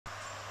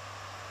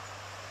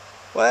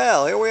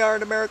Well, here we are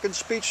at American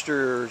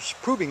Speedster's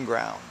proving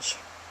grounds.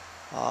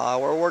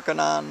 We're working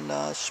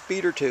on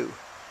Speeder 2,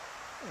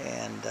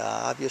 and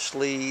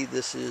obviously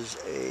this is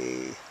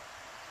a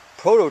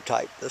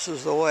prototype. This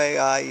is the way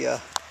I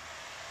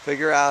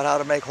figure out how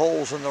to make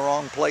holes in the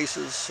wrong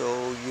places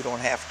so you don't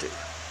have to.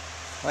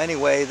 Well,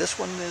 anyway, this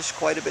one is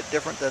quite a bit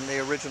different than the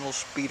original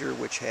Speeder,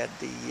 which had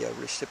the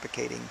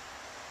reciprocating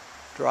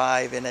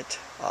drive in it.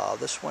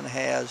 This one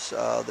has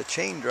the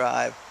chain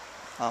drive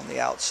on the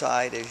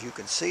outside, as you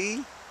can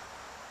see,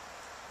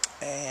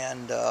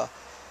 and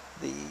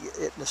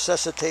it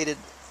necessitated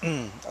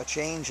a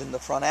change in the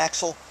front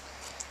axle.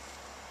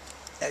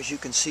 As you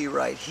can see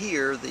right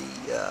here,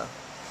 the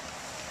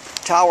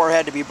tower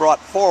had to be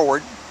brought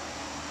forward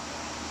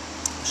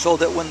so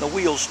that when the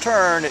wheels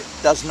turn, it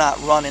does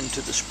not run into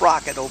the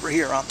sprocket over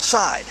here on the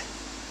side.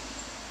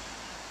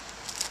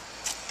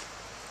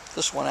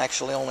 This one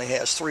actually only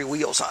has 3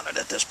 wheels on it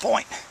at this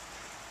point.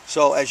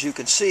 So as you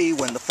can see,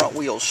 when the front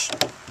wheels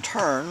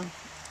turn,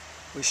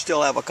 we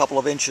still have a couple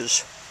of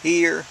inches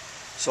here,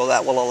 so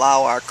that will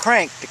allow our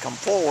crank to come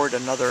forward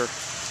another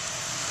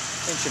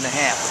 1.5 inches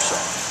or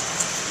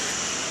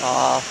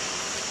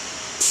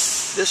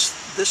so.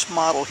 This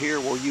model here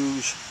will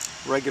use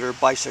regular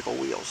bicycle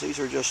wheels. These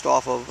are just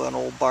off of an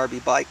old Barbie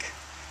bike.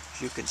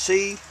 As you can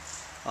see,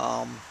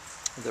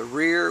 the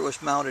rear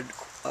was mounted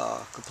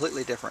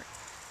completely different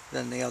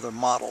than the other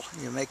model.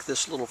 You make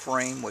this little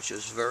frame, which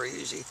is very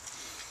easy.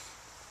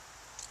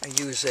 I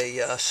use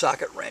a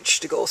socket wrench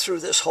to go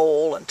through this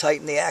hole and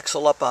tighten the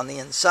axle up on the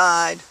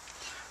inside.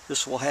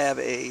 This will have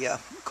a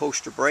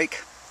coaster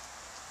brake.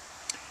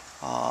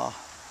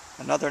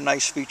 Another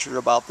nice feature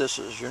about this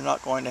is you're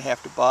not going to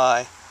have to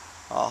buy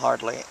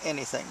hardly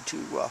anything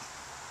to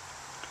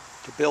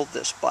build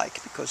this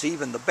bike, because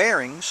even the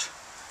bearings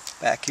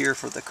back here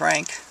for the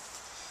crank,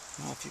 I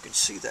don't know if you can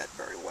see that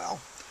very well,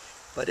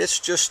 but it's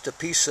just a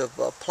piece of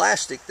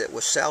plastic that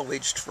was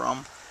salvaged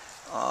from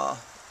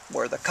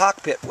where the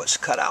cockpit was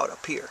cut out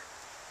up here.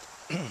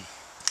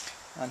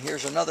 And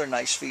here's another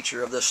nice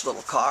feature of this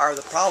little car.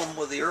 The problem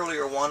with the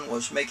earlier one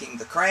was making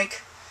the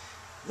crank.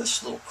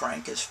 This little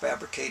crank is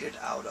fabricated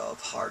out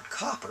of hard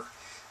copper,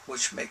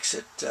 which makes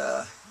it,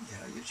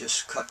 you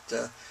just cut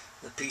the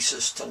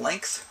pieces to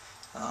length,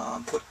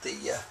 put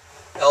the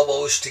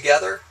elbows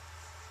together,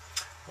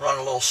 run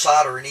a little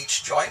solder in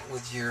each joint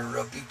with your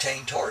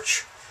butane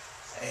torch,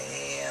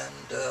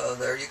 and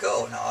there you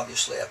go. Now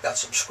obviously I've got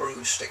some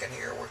screws sticking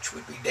here, which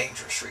would be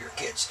dangerous for your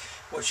kids.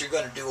 What you're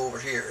going to do over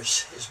here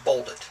is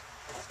bolt it.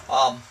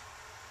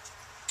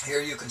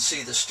 Here you can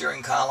see the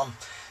steering column.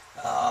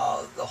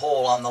 The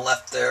hole on the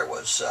left there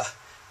was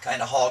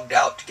kind of hogged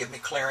out to give me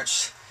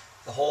clearance.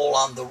 The hole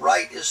on the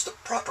right is the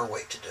proper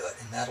way to do it,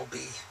 and that'll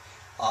be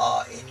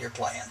in your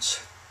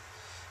plans.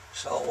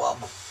 So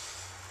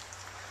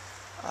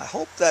I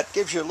hope that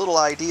gives you a little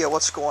idea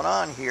what's going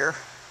on here.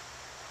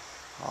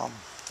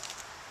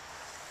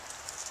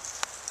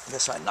 I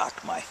guess I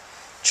knocked my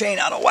chain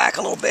out of whack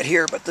a little bit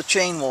here, but the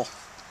chain will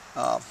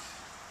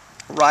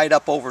ride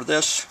up over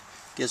this,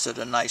 gives it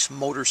a nice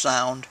motor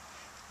sound.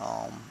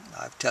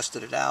 I've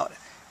tested it out.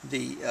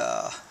 The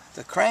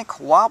crank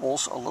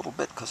wobbles a little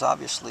bit because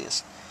obviously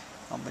it's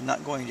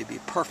not going to be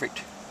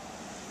perfect,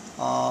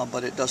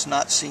 but it does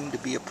not seem to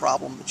be a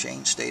problem. The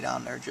chain stayed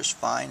on there just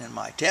fine in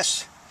my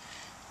tests.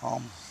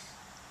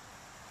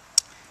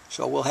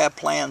 So we'll have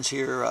plans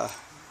here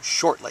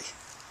shortly.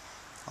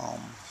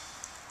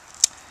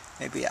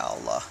 Maybe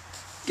I'll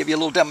give you a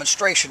little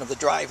demonstration of the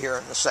drive here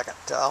in a second.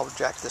 I'll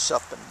jack this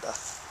up and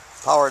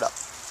power it up.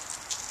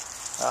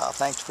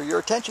 Thanks for your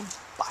attention.